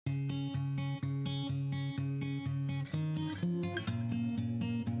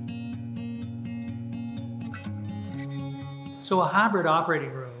So a hybrid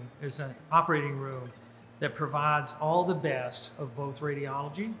operating room is an operating room that provides all the best of both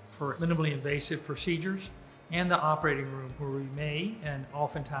radiology for minimally invasive procedures and the operating room where we may and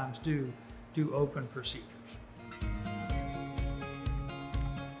oftentimes do open procedures.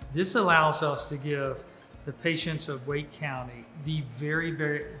 This allows us to give the patients of Wake County the very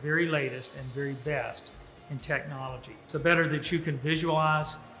latest and very best in technology. The better that you can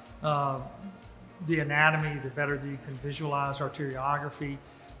visualize the anatomy, the better that you can visualize arteriography,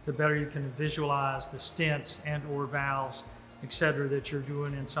 the better you can visualize the stents and or valves, etc., that you're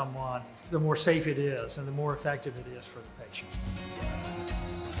doing in someone, the more safe it is and the more effective it is for the patient.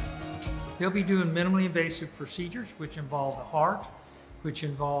 They'll be doing minimally invasive procedures which involve the heart, which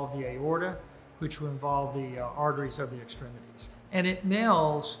involve the aorta, which will involve the arteries of the extremities. And it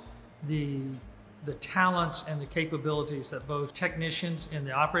melds the talents and the capabilities that both technicians in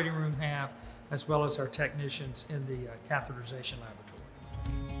the operating room have, as well as our technicians in the catheterization laboratory.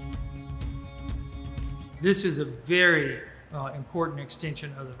 This is a very important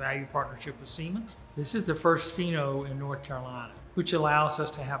extension of the value partnership with Siemen. This is the first pheno in North Carolina, which allows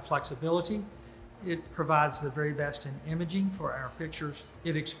us to have flexibility. It provides the very best in imaging for our pictures.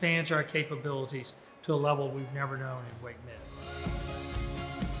 It expands our capabilities to a level we've never known in WakeMed.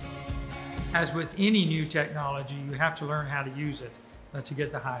 As with any new technology, you have to learn how to use it to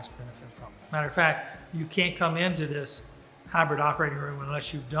get the highest benefit from it. Matter of fact, you can't come into this hybrid operating room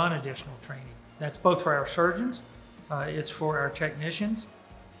unless you've done additional training. That's both for our surgeons, it's for our technicians,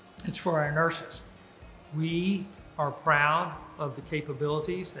 it's for our nurses. We are proud of the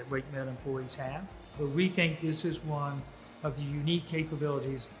capabilities that WakeMed employees have, but we think this is one of the unique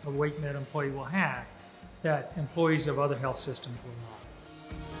capabilities a WakeMed employee will have that employees of other health systems will not.